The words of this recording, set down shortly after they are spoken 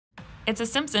It's a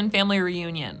Simpson family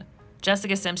reunion.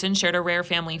 Jessica Simpson shared a rare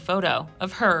family photo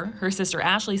of her sister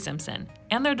Ashlee Simpson,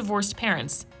 and their divorced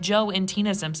parents, Joe and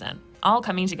Tina Simpson, all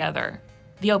coming together.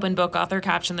 The open book author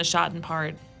captioned the shot in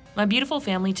part, "My beautiful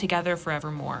family together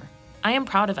forevermore. I am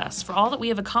proud of us for all that we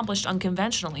have accomplished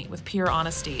unconventionally with pure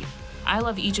honesty. I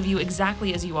love each of you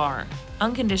exactly as you are,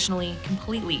 unconditionally,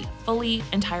 completely, fully,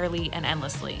 entirely, and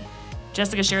endlessly."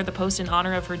 Jessica shared the post in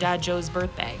honor of her dad Joe's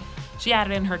birthday. She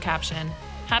added in her caption,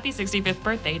 "Happy 65th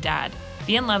birthday, Dad.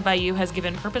 Being loved by you has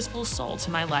given purposeful soul to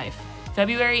my life.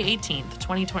 February 18th,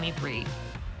 2023.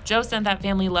 Joe sent that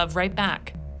family love right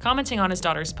back, commenting on his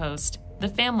daughter's post, "The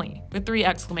family," with 3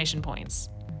 exclamation points.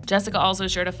 Jessica also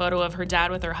shared a photo of her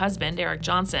dad with her husband, Eric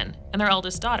Johnson, and their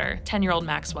eldest daughter, 10-year-old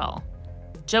Maxwell.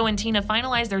 Joe and Tina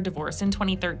finalized their divorce in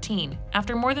 2013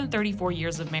 after more than 34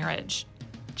 years of marriage.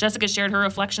 Jessica shared her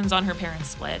reflections on her parents'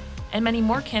 split and many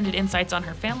more candid insights on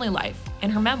her family life in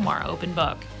her memoir, Open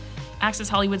Book. Access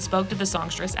Hollywood spoke to the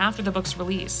songstress after the book's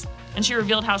release, and she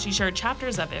revealed how she shared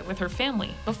chapters of it with her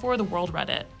family before the world read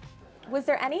it. Was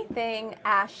there anything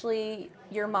Ashlee,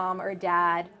 your mom or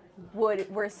dad,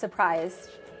 were surprised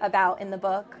about in the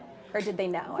book? Or did they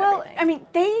know everything? I mean,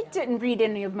 they didn't read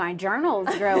any of my journals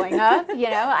growing up, you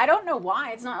know. I don't know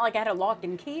why. It's not like I had a lock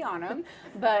and key on them.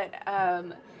 But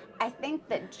I think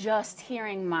that just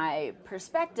hearing my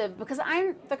perspective, because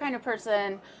I'm the kind of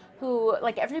person who,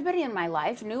 like, everybody in my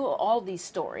life knew all these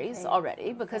stories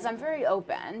already, because I'm very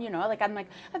open, you know, like,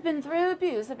 I've been through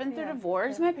abuse, I've been through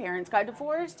divorce, my parents got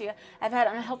divorced, I've had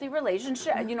an unhealthy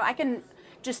relationship, you know, I can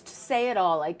just say it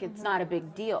all, like, it's not a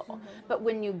big deal. But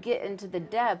when you get into the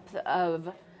depth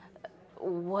of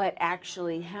what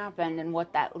actually happened and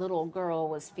what that little girl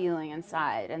was feeling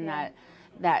inside, and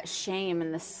that shame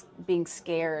and this being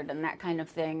scared and that kind of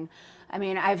thing. I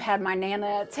mean, I've had my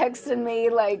Nana texting me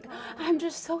like, "I'm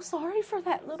just so sorry for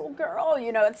that little girl."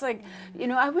 You know, it's like, you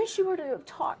know, I wish you were to have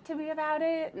talked to me about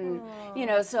it. And, you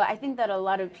know, so I think that a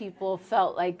lot of people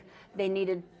felt like they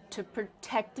needed to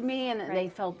protect me, and they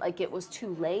felt like it was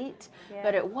too late,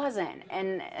 but it wasn't.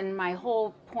 And my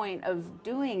whole point of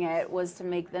doing it was to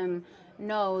make them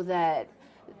know that,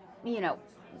 you know,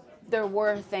 there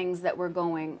were things that were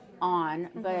going on,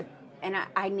 but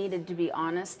I needed to be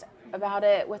honest about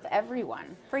it with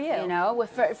everyone. For you. You know,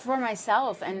 for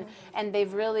myself. And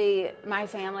they've really, my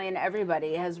family and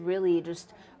everybody has really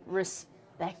just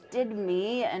respected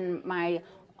me and my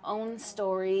own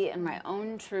story and my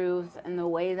own truth and the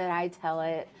way that I tell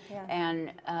it.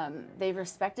 And they've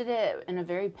respected it in a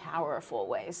very powerful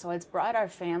way. So it's brought our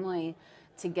family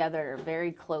together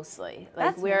very closely.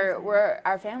 Like,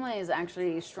 our family is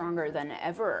actually stronger than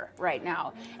ever right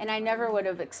now. And I never would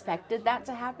have expected that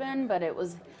to happen, but it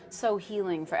was so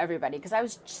healing for everybody, because I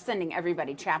was sending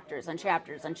everybody chapters and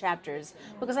chapters and chapters,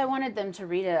 because I wanted them to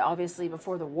read it obviously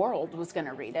before the world was going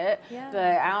to read it. But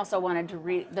I also wanted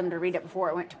them to read it before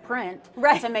it went to print,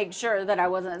 to make sure that I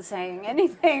wasn't saying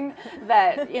anything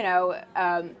that, you know,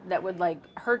 that would like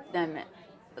hurt them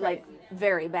like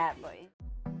very badly.